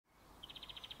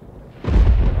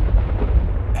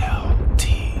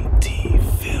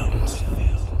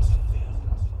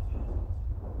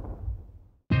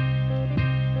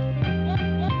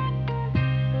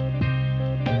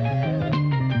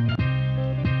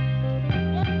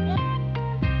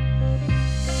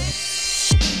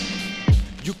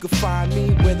could find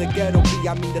me where the ghetto be.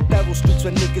 I mean the thorough streets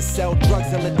where niggas sell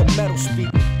drugs and let the metal speak.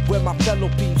 Where my fellow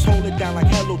peeps hold it down like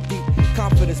hello deep.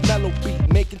 Confidence, mellow beat,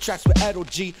 making tracks with Edo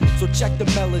G. So check the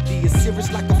melody, it's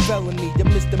serious like a felony. Your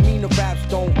misdemeanor raps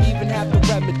don't even have the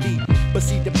remedy. But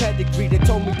see the pedigree, they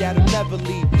told me that it'll never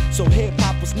leave. So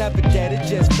hip-hop was never dead, it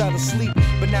just fell asleep.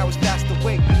 But now it's passed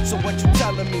away, so what you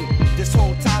telling me? This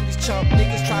whole time these chump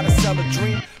niggas try to sell a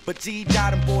dream. But G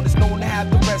died and born is known to have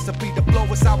the recipe. The flow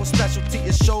is our specialty,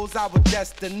 it shows our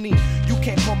destiny. You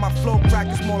can't call my flow crack,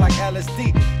 it's more like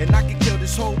LSD. And I can kill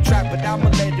this whole track, but I'ma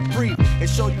let it breathe. And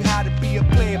show you how to be a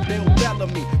player, Bill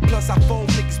Bellamy. Plus I fold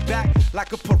niggas back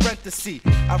like a parenthesis.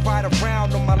 I ride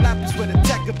around on my lap is where the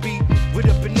tech could be. With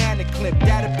a banana clip,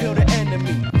 that'll kill the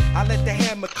enemy. I let the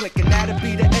hammer click and that'll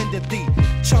be the end of thee.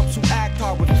 Chumps who act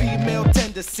hard with female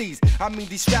tendencies. I mean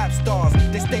these rap stars,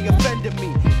 they stay offending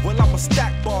me. Well I'ma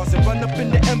stack bars and run up in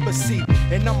the embassy.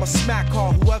 And I'ma smack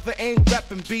hard whoever ain't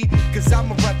reppin' B. Cause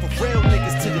I'ma rap for real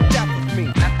niggas to the death of me.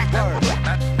 Word.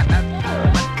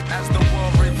 As the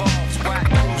world revolves, whack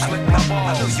moves lick my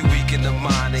balls. I know you weak in the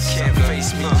mind and can't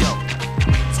face me, yo.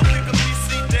 So pick a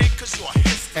BC day cause you're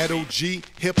history. Edo G,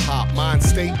 hip-hop, mind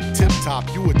state,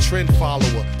 tip-top. You a trend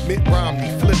follower, Mitt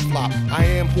Romney, flip-flop. I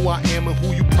am who I am and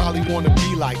who you probably wanna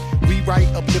be like. Rewrite,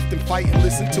 uplift and fight and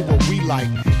listen to what we like.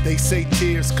 They say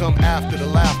tears come after the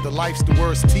laughter. Life's the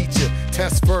worst teacher.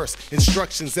 Test first,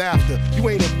 instructions after. You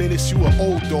ain't a menace, you an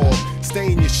old dog.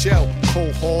 Stay in your shell,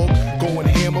 cold hog. Going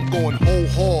ham, I'm going whole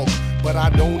hog. But I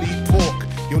don't eat pork.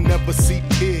 You'll never see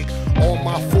pig on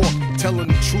my fork. Telling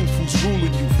the truth, who's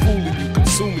ruling you, fooling you,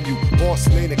 consuming you.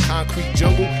 Boston ain't a concrete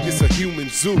jungle, it's a human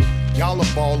zoo. Y'all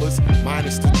are ballers,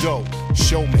 minus the dough.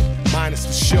 Showman, minus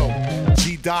the show.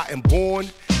 G. Dot and born,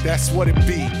 that's what it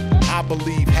be. I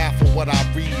believe half of what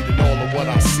I read and all of what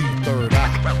I see. Third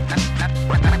eye.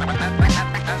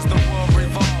 As the world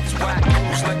revolves, whack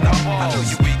moves like my balls. I know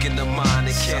you weak in the mind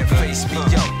and can't face me,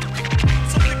 yo.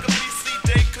 So pick a BC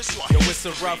day cause you're Yo, it's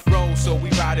a rough road, so we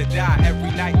ride or die.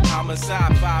 Every night,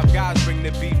 homicide. 5 guys bring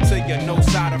the beef to you, no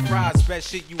side of fries.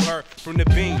 Best shit you heard from the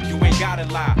bean, you ain't gotta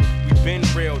lie. We been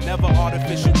real, never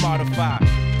artificial modified.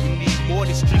 We need more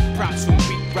than street props when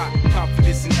we rock.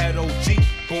 Confidence in Edo G,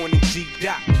 born in G.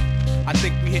 Dot. I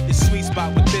think we hit the sweet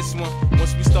spot with this one.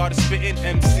 Once we started spitting,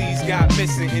 MCs got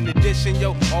missing. In addition,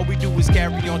 yo, all we do is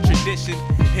carry on tradition.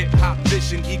 Hip-hop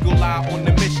vision, eagle eye on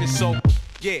the mission. So,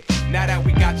 yeah, now that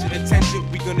we got your attention,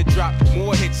 we gonna drop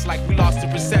more hits like we lost the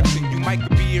reception. You might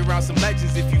could be around some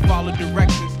legends if you follow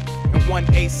directions. And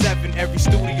 187 every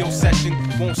studio session.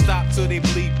 Won't stop till they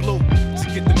bleed blue. To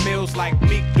get the meals like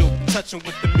Meek do. Touching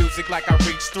with the music like I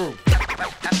reach through.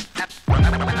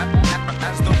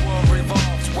 as the world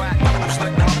revolves, whack moves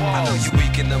like my balls. I know you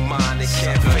weak in the mind and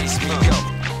can't face